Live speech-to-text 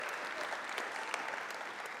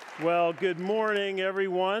Well, good morning,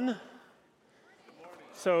 everyone.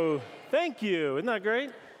 So, thank you. Isn't that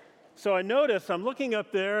great? So I noticed I'm looking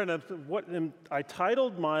up there, and I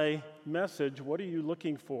titled my message, "What are you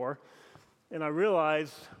looking for?" And I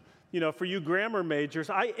realized, for you grammar majors,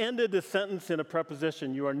 I ended the sentence in a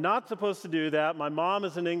preposition. You are not supposed to do that. My mom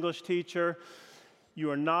is an English teacher.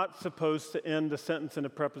 You are not supposed to end the sentence in a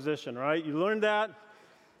preposition, right? You learned that?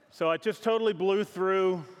 So I just totally blew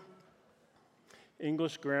through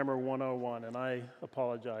English Grammar 101, and I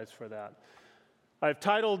apologize for that. I've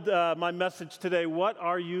titled my message today, "What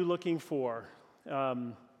Are You Looking For?"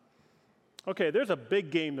 Okay, there's a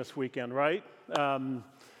big game this weekend, right?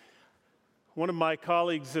 One of my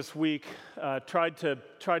colleagues this week tried to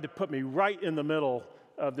put me right in the middle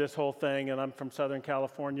of this whole thing, and I'm from Southern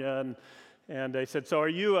California, and they said, "So are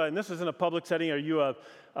you, and this is in a public setting, are you a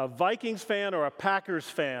Vikings fan or a Packers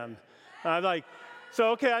fan?" And I'm like,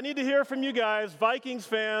 okay, I need to hear from you guys. Vikings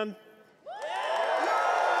fan.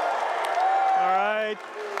 All right.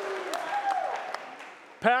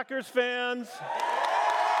 Packers fans.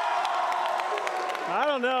 I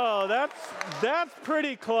don't know. That's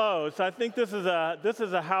pretty close. I think this is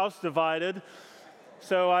a house divided.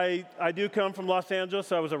 So I do come from Los Angeles.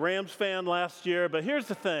 So I was a Rams fan last year. But here's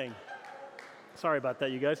the thing. Sorry about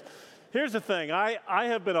that, you guys. Here's the thing. I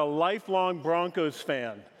have been a lifelong Broncos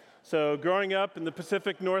fan. So growing up in the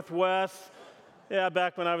Pacific Northwest,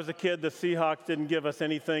 back when I was a kid, the Seahawks didn't give us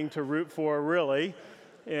anything to root for, really.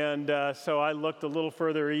 And so I looked a little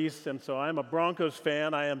further east, and so I'm a Broncos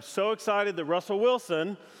fan. I am so excited that Russell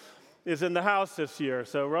Wilson is in the house this year.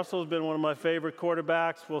 So Russell's been one of my favorite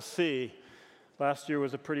quarterbacks. We'll see. Last year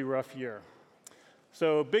was a pretty rough year.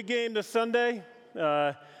 So big game this Sunday.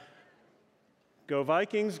 Go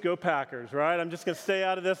Vikings, go Packers, right? I'm just going to stay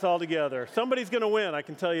out of this altogether. Somebody's going to win, I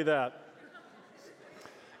can tell you that.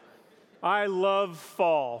 I love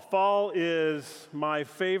fall. Fall is my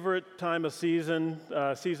favorite time of season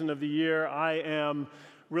of the year. I am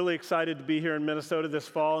really excited to be here in Minnesota this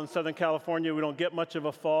fall. In Southern California, we don't get much of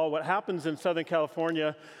a fall. What happens in Southern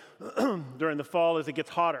California during the fall is it gets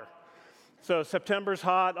hotter. So September's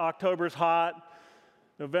hot, October's hot,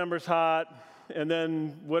 November's hot, and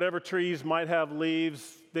then whatever trees might have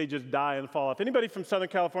leaves, they just die and fall off. Anybody from Southern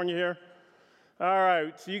California here? All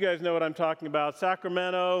right, so you guys know what I'm talking about.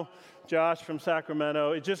 Sacramento, Josh from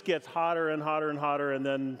Sacramento. It just gets hotter and hotter and hotter, and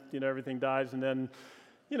then, everything dies, and then,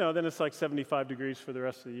 then it's like 75 degrees for the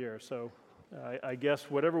rest of the year. So I guess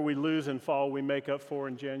whatever we lose in fall, we make up for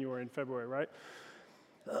in January and February, right?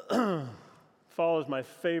 Fall is my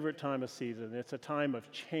favorite time of season. It's a time of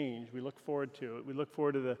change. We look forward to it. We look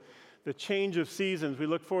forward to the change of seasons. We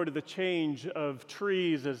look forward to the change of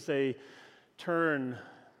trees as they turn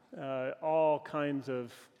all kinds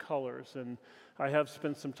of colors. And I have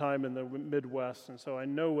spent some time in the Midwest, and so I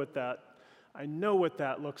know what that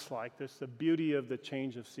looks like. There's the beauty of the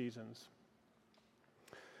change of seasons.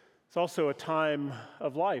 It's also a time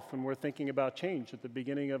of life when we're thinking about change at the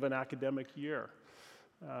beginning of an academic year.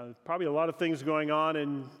 Probably a lot of things going on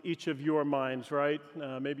in each of your minds, right?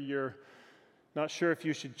 Maybe you're not sure if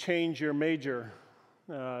you should change your major.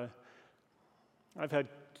 I've had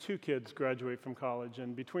 2 kids graduate from college,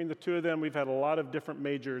 and between the 2 of them, we've had a lot of different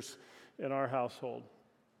majors in our household.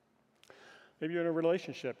 Maybe you're in a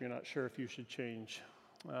relationship, you're not sure if you should change.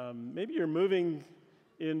 Maybe you're moving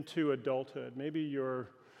into adulthood. Maybe you're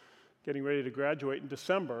getting ready to graduate in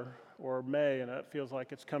December or May, and it feels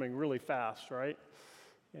like it's coming really fast, right?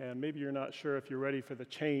 And maybe you're not sure if you're ready for the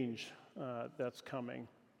change that's coming.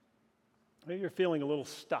 Maybe you're feeling a little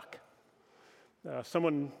stuck.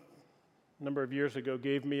 Someone a number of years ago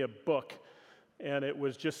gave me a book, and it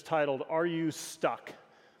was just titled, "Are You Stuck?"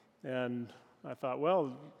 And I thought,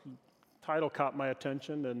 well, the title caught my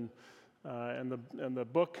attention, and the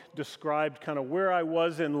book described kind of where I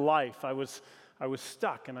was in life. I was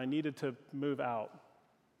stuck, and I needed to move out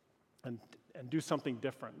and do something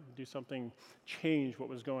different, change what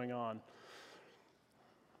was going on.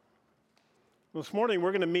 This morning,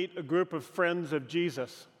 we're going to meet a group of friends of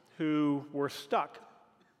Jesus who were stuck.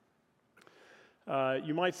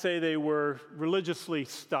 You might say they were religiously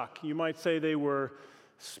stuck. You might say they were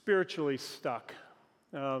spiritually stuck.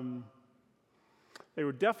 They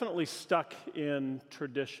were definitely stuck in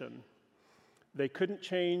tradition. They couldn't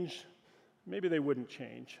change. Maybe they wouldn't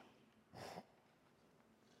change.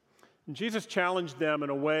 And Jesus challenged them in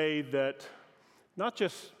a way that not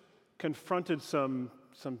just confronted some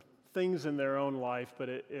things in their own life, but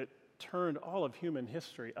it turned all of human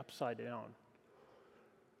history upside down.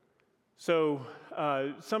 So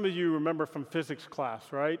some of you remember from physics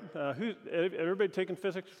class, right? Everybody taken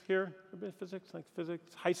physics here? Everybody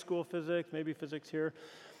physics, high school physics, maybe physics here.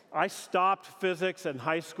 I stopped physics in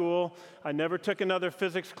high school. I never took another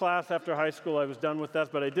physics class after high school. I was done with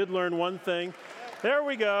that, but I did learn one thing. There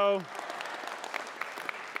we go.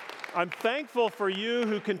 I'm thankful for you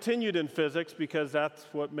who continued in physics because that's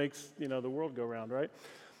what makes, the world go round, right?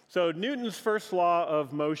 So Newton's first law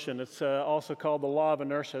of motion, it's also called the law of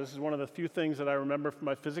inertia. This is one of the few things that I remember from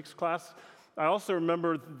my physics class. I also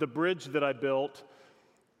remember the bridge that I built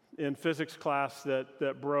in physics class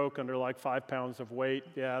that broke under like 5 pounds of weight.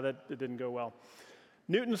 Yeah, it didn't go well.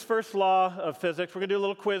 Newton's first law of physics. We're going to do a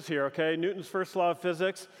little quiz here, okay? Newton's first law of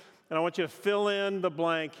physics. And I want you to fill in the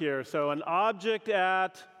blank here. So an object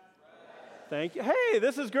at rest. Thank you. Hey,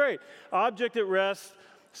 this is great. Object at rest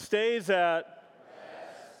stays at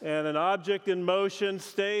rest. And an object in motion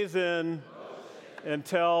stays in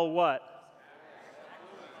until what?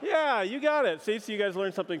 Yeah, you got it. See, so you guys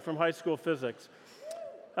learned something from high school physics.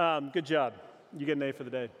 Good job. You get an A for the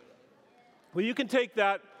day. Well, you can take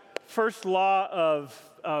that first law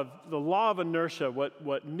of the law of inertia,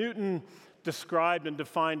 what Newton described and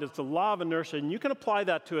defined as the law of inertia, and you can apply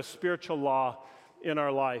that to a spiritual law in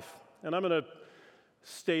our life. And I'm going to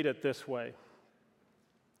state it this way.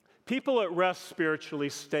 People at rest spiritually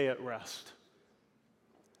stay at rest.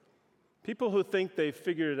 People who think they've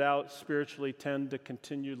figured it out spiritually tend to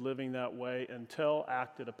continue living that way until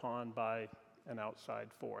acted upon by an outside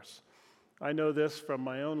force. I know this from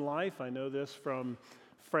my own life. I know this from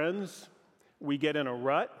friends. We get in a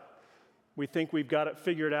rut. We think we've got it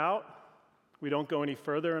figured out. We don't go any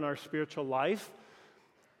further in our spiritual life.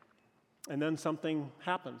 And then something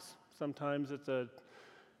happens. Sometimes it's a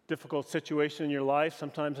difficult situation in your life.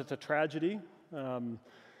 Sometimes it's a tragedy.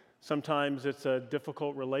 Sometimes it's a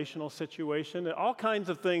difficult relational situation. All kinds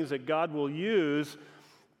of things that God will use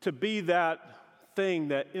to be that thing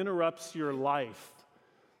that interrupts your life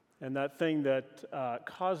and that thing that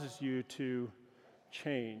causes you to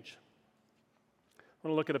change. I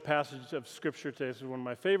want to look at a passage of Scripture today. This is one of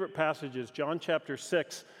my favorite passages, John chapter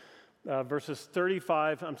 6, John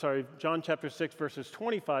chapter 6, verses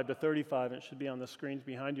 25 to 35. And it should be on the screens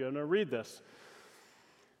behind you. I'm going to read this.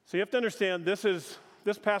 So you have to understand, this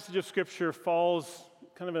passage of Scripture falls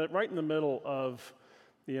kind of right in the middle of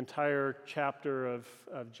the entire chapter of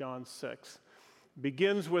John 6.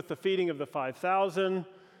 Begins with the feeding of the 5,000,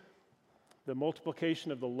 the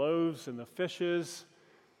multiplication of the loaves and the fishes,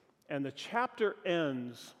 and the chapter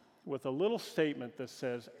ends with a little statement that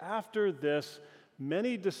says, after this,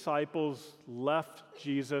 many disciples left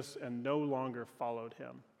Jesus and no longer followed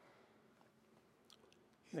him.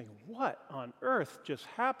 You think, what on earth just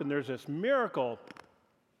happened? There's this miracle.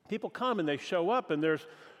 People come and they show up, and there's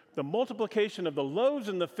the multiplication of the loaves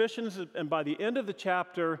and the fishes, and by the end of the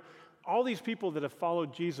chapter, all these people that have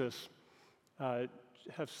followed Jesus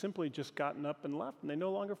have simply just gotten up and left, and they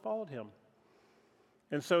no longer followed him.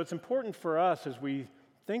 And so it's important for us as we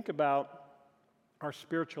think about our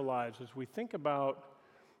spiritual lives, as we think about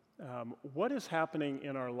what is happening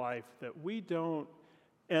in our life, that we don't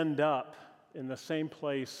end up in the same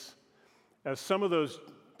place as some of those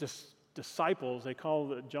disciples.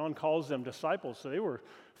 John calls them disciples, so they were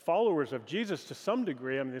followers of Jesus to some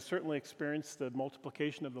degree. I mean, they certainly experienced the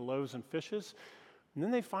multiplication of the loaves and fishes, and then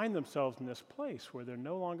they find themselves in this place where they're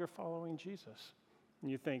no longer following Jesus. And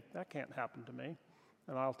you think, that can't happen to me.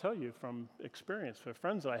 And I'll tell you from experience, with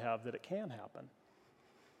friends that I have, that it can happen.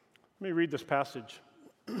 Let me read this passage,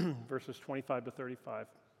 verses 25 to 35.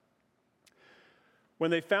 When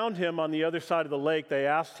they found him on the other side of the lake, they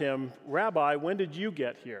asked him, "Rabbi, when did you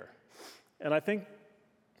get here?" And I think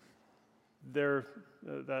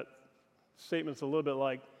that statement's a little bit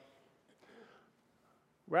like,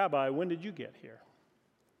 "Rabbi, when did you get here?"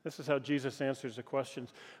 This is how Jesus answers the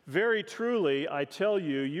questions. "Very truly, I tell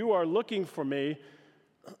you, you are looking for me,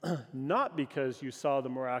 not because you saw the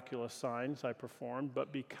miraculous signs I performed,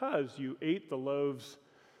 but because you ate the loaves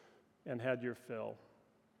and had your fill.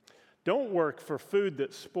 Don't work for food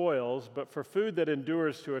that spoils, but for food that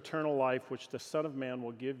endures to eternal life, which the Son of Man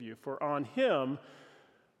will give you. For on him,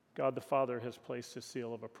 God the Father has placed his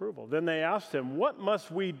seal of approval." Then they asked him, "What must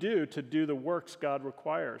we do to do the works God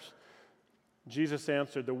requires?" Jesus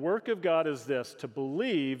answered, "The work of God is this, to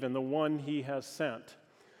believe in the one he has sent."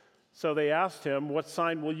 So they asked him, "What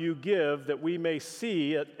sign will you give that we may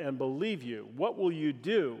see it and believe you? What will you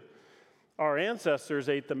do? Our ancestors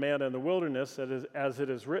ate the manna in the wilderness, as it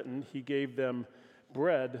is written, he gave them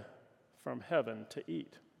bread from heaven to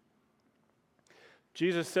eat."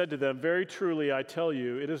 Jesus said to them, "Very truly, I tell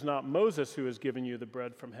you, it is not Moses who has given you the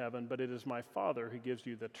bread from heaven, but it is my Father who gives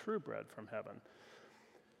you the true bread from heaven.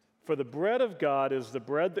 For the bread of God is the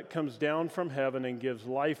bread that comes down from heaven and gives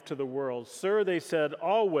life to the world. Sir, they said,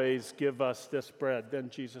 always give us this bread.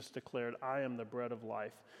 Then Jesus declared, I am the bread of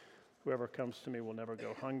life. Whoever comes to me will never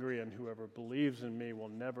go hungry, and whoever believes in me will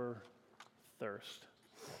never thirst.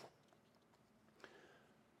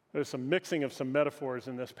 There's some mixing of some metaphors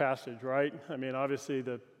in this passage, right? I mean, obviously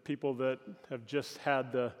the people that have just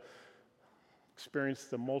had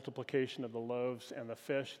experienced the multiplication of the loaves and the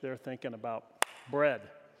fish, they're thinking about bread.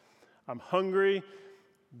 I'm hungry,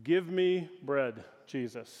 give me bread,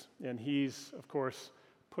 Jesus. And he's, of course,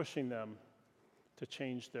 pushing them to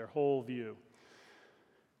change their whole view.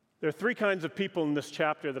 There are three kinds of people in this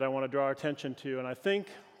chapter that I want to draw our attention to, and I think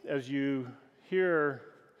as you hear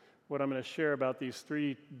what I'm going to share about these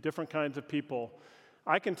three different kinds of people,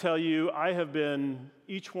 I can tell you I have been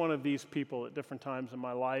each one of these people at different times in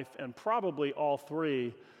my life, and probably all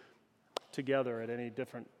three together at any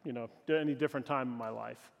different time in my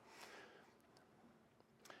life.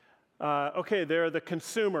 There are the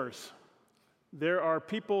consumers. There are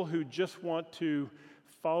people who just want to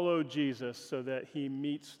follow Jesus so that he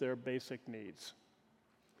meets their basic needs.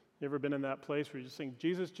 You ever been in that place where you just think,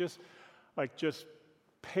 Jesus, just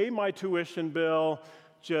pay my tuition bill,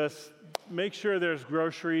 just make sure there's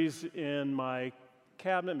groceries in my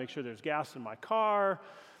cabinet, make sure there's gas in my car.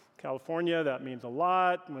 California, that means a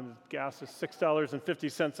lot. When gas is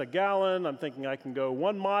 $6.50 a gallon, I'm thinking I can go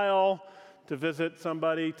 1 mile to visit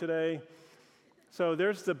somebody today. So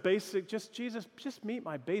there's the basic, Jesus, just meet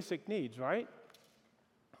my basic needs, right?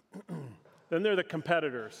 Then there are the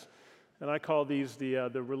competitors, and I call these the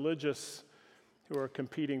religious who are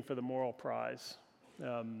competing for the moral prize.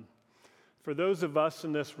 For those of us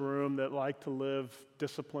in this room that like to live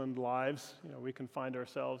disciplined lives, we can find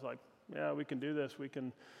ourselves like, yeah, we can do this. We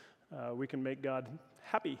can make God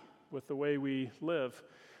happy with the way we live.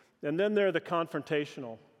 And then there are the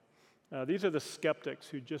confrontational. These are the skeptics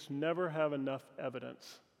who just never have enough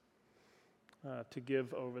evidence to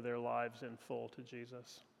give over their lives in full to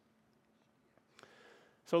Jesus.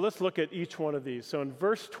 So let's look at each one of these. So in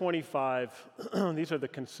verse 25, these are the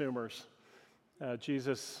consumers. They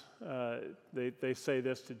say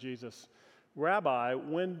this to Jesus, Rabbi,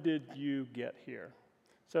 when did you get here?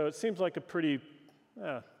 So it seems like a pretty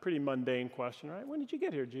mundane question, right? When did you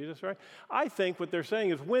get here, Jesus, right? I think what they're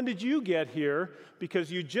saying is, when did you get here?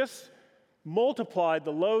 Because you just multiplied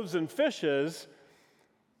the loaves and fishes,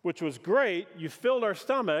 which was great. You filled our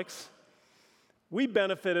stomachs. We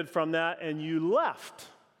benefited from that, and you left.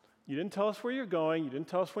 You didn't tell us where you're going. You didn't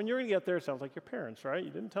tell us when you're going to get there. It sounds like your parents, right? You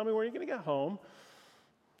didn't tell me where you're going to get home.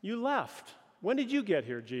 You left. When did you get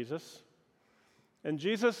here, Jesus? And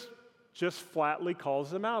Jesus just flatly calls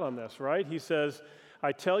them out on this, right? He says,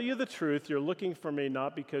 I tell you the truth, you're looking for me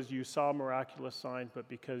not because you saw miraculous signs, but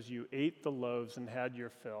because you ate the loaves and had your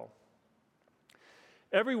fill.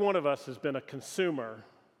 Every one of us has been a consumer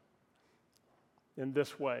in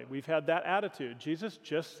this way. We've had that attitude. Jesus,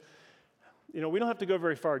 just, we don't have to go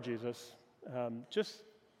very far, Jesus. Just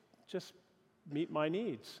meet my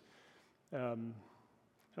needs. Kind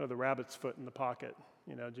of the rabbit's foot in the pocket.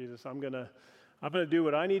 Jesus, I'm gonna do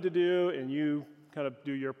what I need to do, and you kind of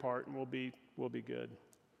do your part, and we'll be good.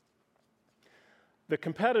 The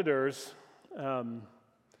competitors,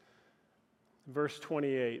 verse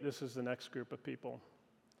 28. This is the next group of people.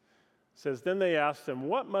 It says, then they asked him,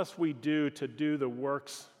 what must we do to do the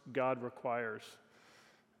works God requires?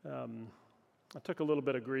 I took a little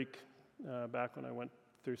bit of Greek back when I went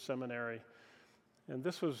through seminary. And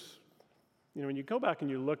this was, when you go back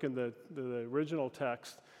and you look in the original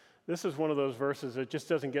text, this is one of those verses that just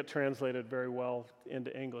doesn't get translated very well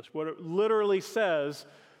into English. What it literally says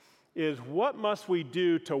is, what must we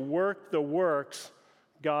do to work the works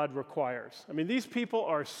God requires? I mean, these people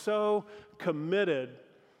are so committed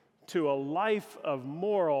to a life of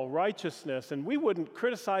moral righteousness, and we wouldn't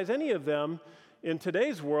criticize any of them in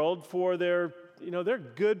today's world for they're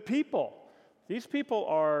good people. These people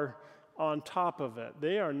are on top of it.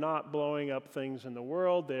 They are not blowing up things in the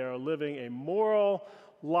world. They are living a moral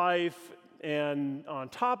life, and on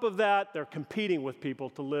top of that, they're competing with people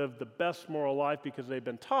to live the best moral life because they've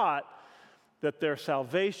been taught that their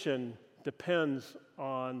salvation depends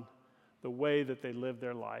on the way that they live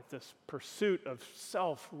their life, this pursuit of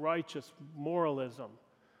self-righteous moralism.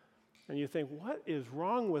 And you think, what is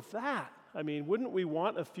wrong with that? I mean, wouldn't we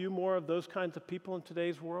want a few more of those kinds of people in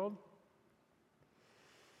today's world?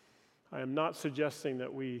 I am not suggesting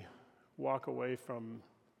that we walk away from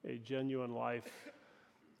a genuine life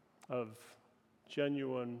of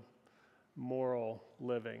genuine moral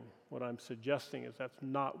living. What I'm suggesting is that's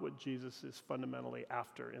not what Jesus is fundamentally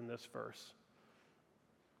after in this verse.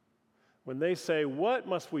 When they say, what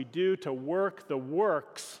must we do to work the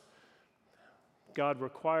works God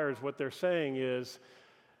requires, what they're saying is,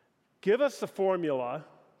 give us the formula,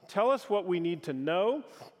 tell us what we need to know,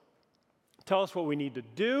 tell us what we need to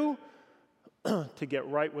do to get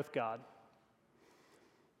right with God.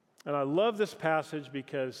 And I love this passage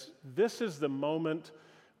because this is the moment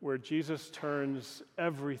where Jesus turns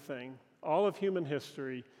everything, all of human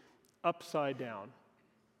history, upside down.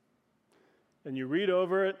 And you read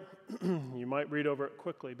over it, you might read over it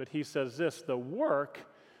quickly, but he says this, the work.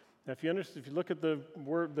 Now, if you look at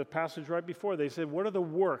the passage right before, they said, what are the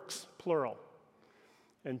works, plural?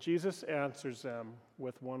 And Jesus answers them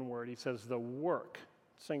with one word. He says, the work,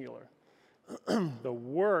 singular. The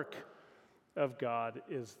work of God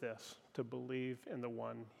is this, to believe in the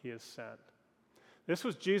one he has sent. This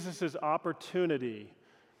was Jesus' opportunity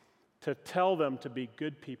to tell them to be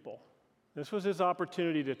good people. This was his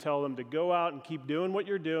opportunity to tell them to go out and keep doing what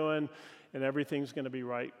you're doing, and everything's going to be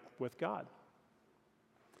right with God.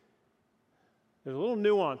 There's a little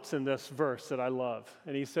nuance in this verse that I love.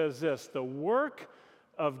 And he says this, the work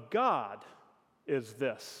of God is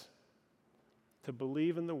this, to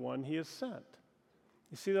believe in the one he has sent.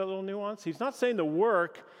 You see that little nuance? He's not saying the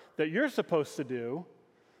work that you're supposed to do.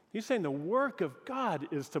 He's saying the work of God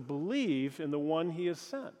is to believe in the one he has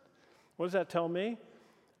sent. What does that tell me?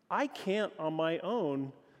 I can't on my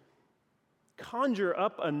own conjure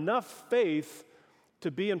up enough faith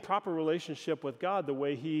to be in proper relationship with God the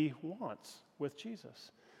way he wants with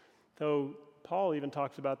Jesus. Though Paul even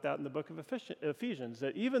talks about that in the book of Ephesians,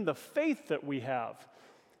 that even the faith that we have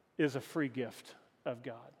is a free gift of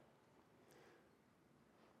God.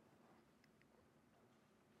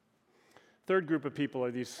 Third group of people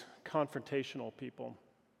are these confrontational people.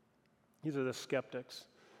 These are the skeptics.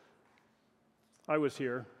 I was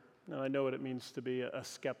here, and I know what it means to be a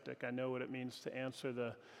skeptic. I know what it means to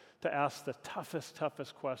ask the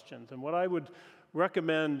toughest questions. And what I would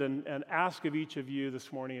recommend and ask of each of you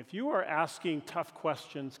this morning, if you are asking tough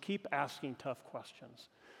questions, keep asking tough questions.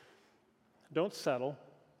 Don't settle.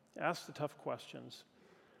 Ask the tough questions.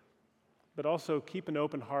 But also keep an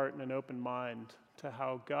open heart and an open mind to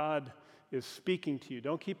how God is speaking to you.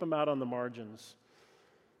 Don't keep them out on the margins.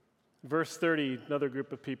 Verse 30, another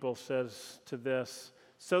group of people says to this,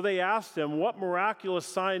 so they asked him, what miraculous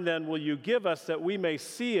sign then will you give us that we may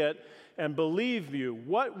see it and believe you?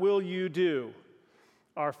 What will you do?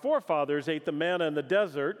 Our forefathers ate the manna in the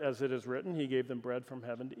desert, as it is written, he gave them bread from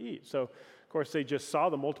heaven to eat. So, of course, they just saw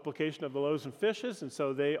the multiplication of the loaves and fishes, and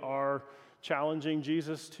so they are challenging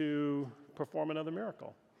Jesus to perform another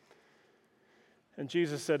miracle. And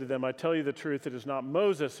Jesus said to them, I tell you the truth, it is not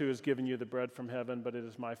Moses who has given you the bread from heaven, but it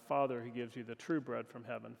is my Father who gives you the true bread from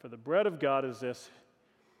heaven. For the bread of God is this,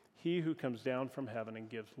 he who comes down from heaven and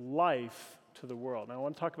gives life to the world. Now, I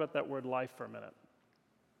want to talk about that word life for a minute,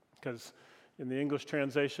 because in the English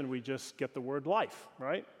translation, we just get the word life,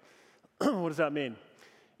 right? What does that mean?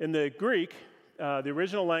 In the Greek, the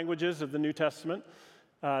original languages of the New Testament,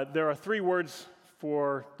 there are three words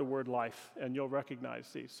for the word life, and you'll recognize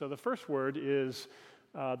these. So the first word is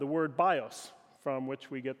the word bios, from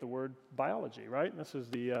which we get the word biology, right? This is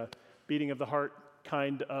the beating of the heart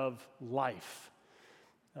kind of life.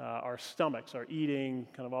 Our stomachs, our eating,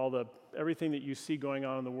 kind of everything that you see going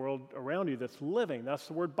on in the world around you that's living. That's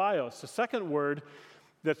the word bios. The second word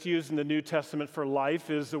that's used in the New Testament for life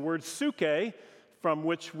is the word psyche, from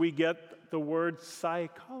which we get the word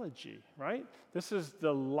psychology, right? This is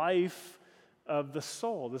the life of the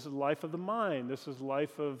soul. This is life of the mind. This is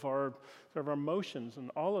life of our emotions and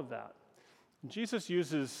all of that. And Jesus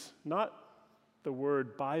uses not the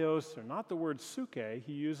word bios or not the word psyche.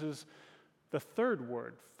 He uses the third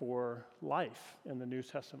word for life in the New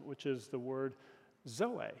Testament, which is the word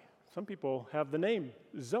zoe. Some people have the name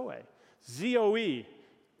Zoe. Z-O-E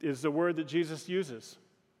is the word that Jesus uses.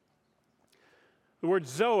 The word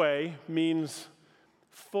zoe means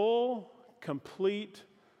full, complete,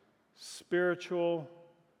 spiritual,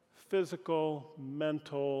 physical,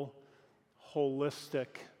 mental,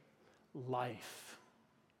 holistic life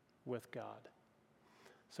with God.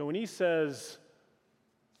 So when he says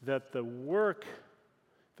that the work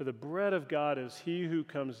for the bread of God is he who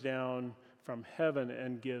comes down from heaven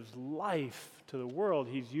and gives life to the world,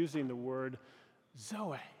 he's using the word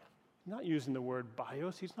zoe. He's not using the word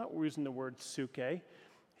bios. He's not using the word psyche.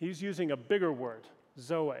 He's using a bigger word,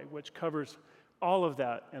 zoe, which covers all of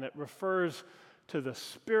that, and it refers to the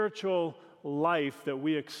spiritual life that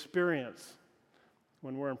we experience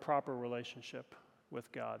when we're in proper relationship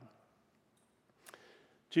with God.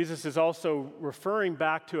 Jesus is also referring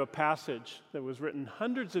back to a passage that was written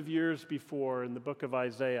hundreds of years before in the book of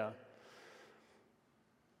Isaiah.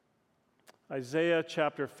 Isaiah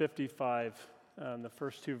chapter 55, the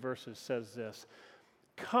first two verses says this: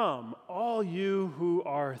 "Come, all you who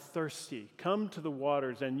are thirsty, come to the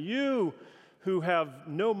waters, and you who have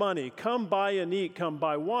no money, come buy and eat, come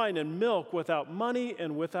buy wine and milk without money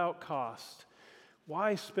and without cost.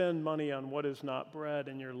 Why spend money on what is not bread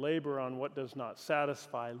and your labor on what does not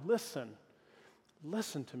satisfy? Listen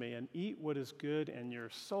to me and eat what is good, and your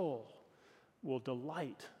soul will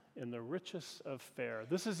delight in the richest of fare."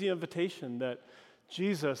 This is the invitation that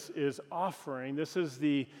Jesus is offering. This is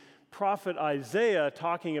the prophet Isaiah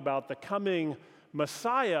talking about the coming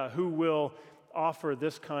Messiah who will offer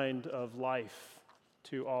this kind of life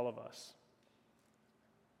to all of us.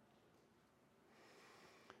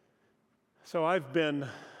 So I've been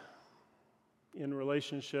in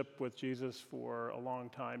relationship with Jesus for a long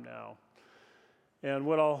time now. And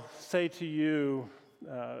what I'll say to you,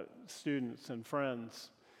 students and friends,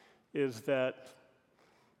 is that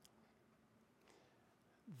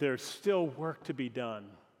there's still work to be done.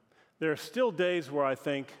 There are still days where I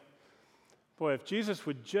think, boy, if Jesus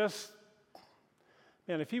would just,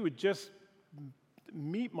 if he would just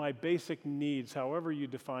meet my basic needs, however you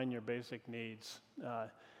define your basic needs,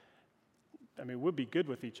 we'd be good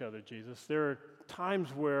with each other, Jesus. There are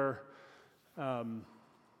times where I'm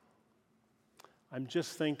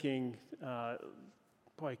just thinking,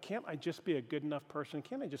 boy, can't I just be a good enough person?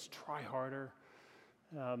 Can't I just try harder?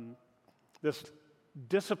 This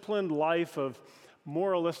disciplined life of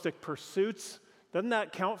moralistic pursuits, doesn't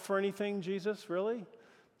that count for anything, Jesus, really?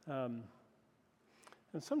 And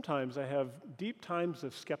sometimes I have deep times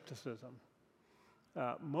of skepticism,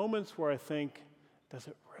 moments where I think, does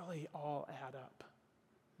it really all add up?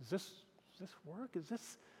 Does this work?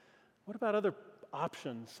 What about other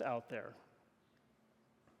options out there?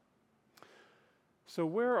 So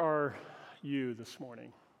where are you this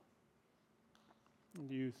morning?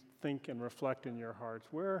 Do you think and reflect in your hearts?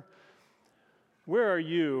 Where are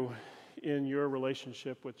you in your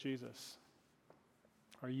relationship with Jesus?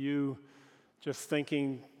 Are you just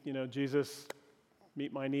thinking, Jesus,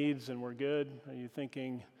 meet my needs and we're good? Are you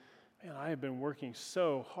thinking, man, I have been working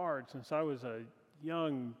so hard since I was a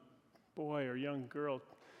young boy or young girl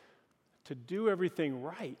to do everything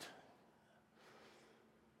right?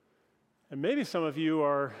 And maybe some of you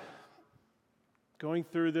are going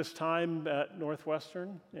through this time at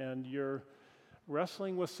Northwestern and you're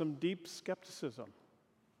wrestling with some deep skepticism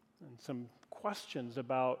and some questions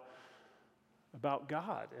about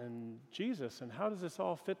God and Jesus and how does this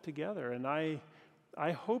all fit together. And I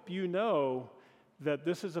hope you know that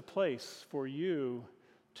this is a place for you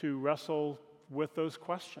to wrestle with those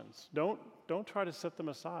questions. Don't try to set them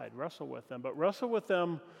aside. Wrestle with them, but wrestle with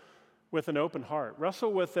them with an open heart.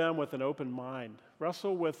 Wrestle with them with an open mind.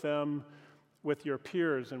 Wrestle with them with your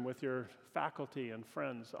peers and with your faculty and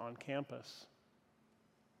friends on campus.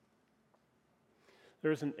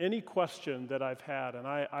 There isn't any question that I've had, and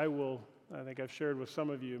I think I've shared with some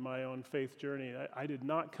of you my own faith journey. I did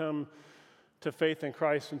not come to faith in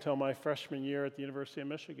Christ until my freshman year at the University of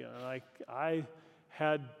Michigan, and I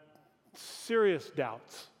had serious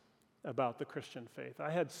doubts about the Christian faith.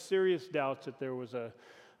 I had serious doubts that there was a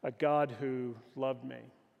God who loved me,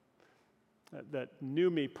 that knew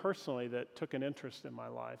me personally, that took an interest in my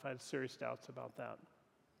life. I had serious doubts about that.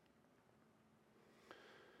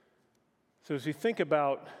 So as we think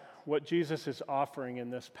about what Jesus is offering in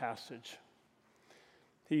this passage,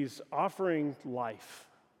 he's offering life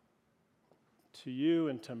to you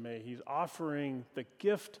and to me. He's offering the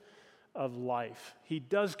gift of life. He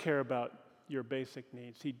does care about your basic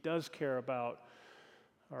needs. He does care about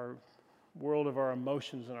our world of our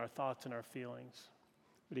emotions and our thoughts and our feelings.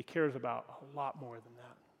 But he cares about a lot more than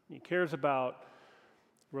that. He cares about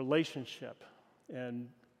relationship and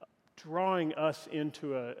drawing us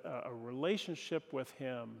into a relationship with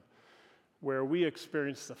him where we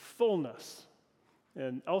experience the fullness.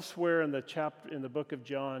 And elsewhere in the book of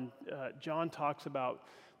John, John talks about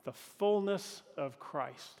the fullness of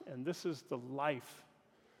Christ. And this is the life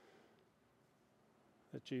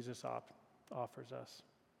that Jesus offers us.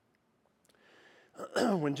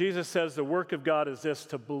 When Jesus says the work of God is this,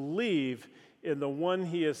 to believe in the one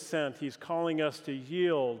he has sent, he's calling us to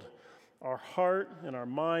yield our heart and our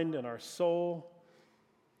mind and our soul,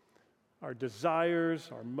 our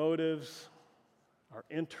desires, our motives, our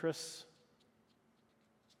interests,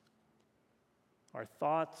 our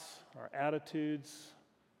thoughts, our attitudes,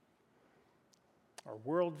 our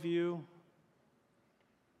worldview,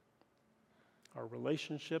 our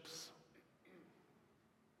relationships,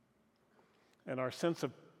 and our sense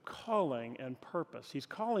of calling and purpose. He's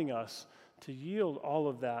calling us to yield all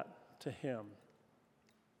of that to him.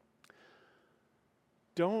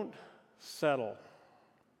 Don't settle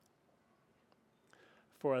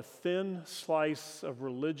for a thin slice of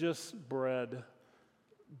religious bread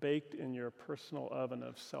baked in your personal oven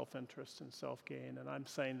of self-interest and self-gain. And I'm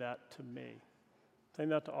saying that to me. I'm saying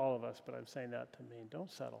that to all of us, but I'm saying that to me.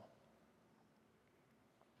 Don't settle.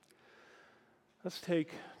 Let's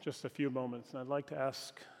take just a few moments, and I'd like to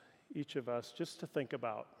ask each of us just to think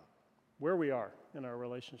about where we are in our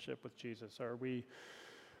relationship with Jesus. Are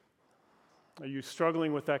you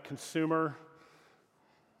struggling with that consumer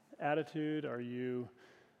attitude? Are you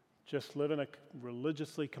just living a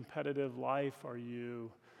religiously competitive life? Are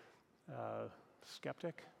you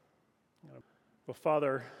skeptic? Well,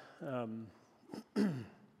 Father,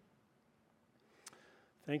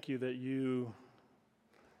 thank you that you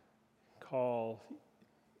call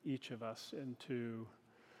each of us into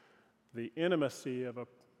the intimacy of a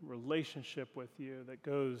relationship with you that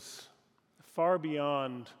goes far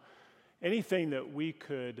beyond anything that we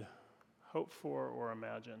could hope for or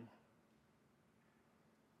imagine.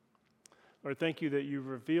 Lord, thank you that you've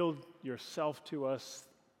revealed yourself to us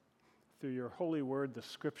through your holy word, the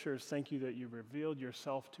scriptures. Thank you that you revealed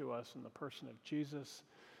yourself to us in the person of Jesus.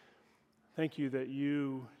 Thank you that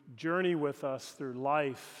you journey with us through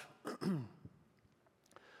life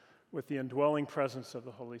with the indwelling presence of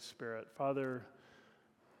the Holy Spirit. Father,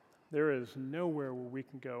 there is nowhere where we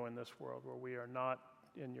can go in this world where we are not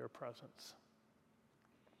in your presence.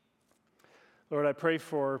 Lord, I pray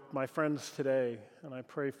for my friends today, and I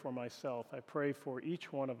pray for myself. I pray for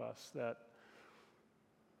each one of us that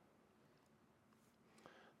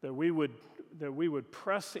we would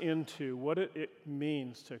press into what it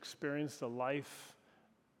means to experience the life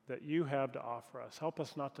that you have to offer us. Help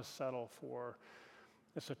us not to settle for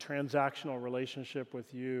just a transactional relationship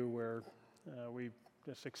with you where we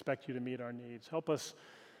just expect you to meet our needs. Help us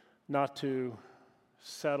not to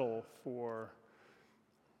settle for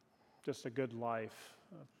just a good life,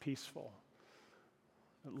 peaceful.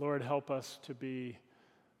 But Lord, help us to be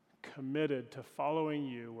committed to following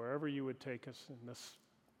you wherever you would take us in this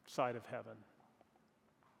side of heaven.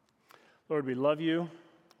 Lord, we love you.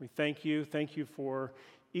 We thank you. Thank you for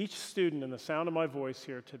each student in the sound of my voice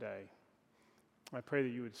here today. I pray that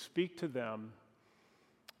you would speak to them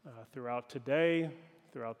throughout today,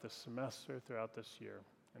 throughout this semester, throughout this year.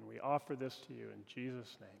 And we offer this to you in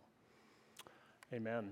Jesus' name. Amen.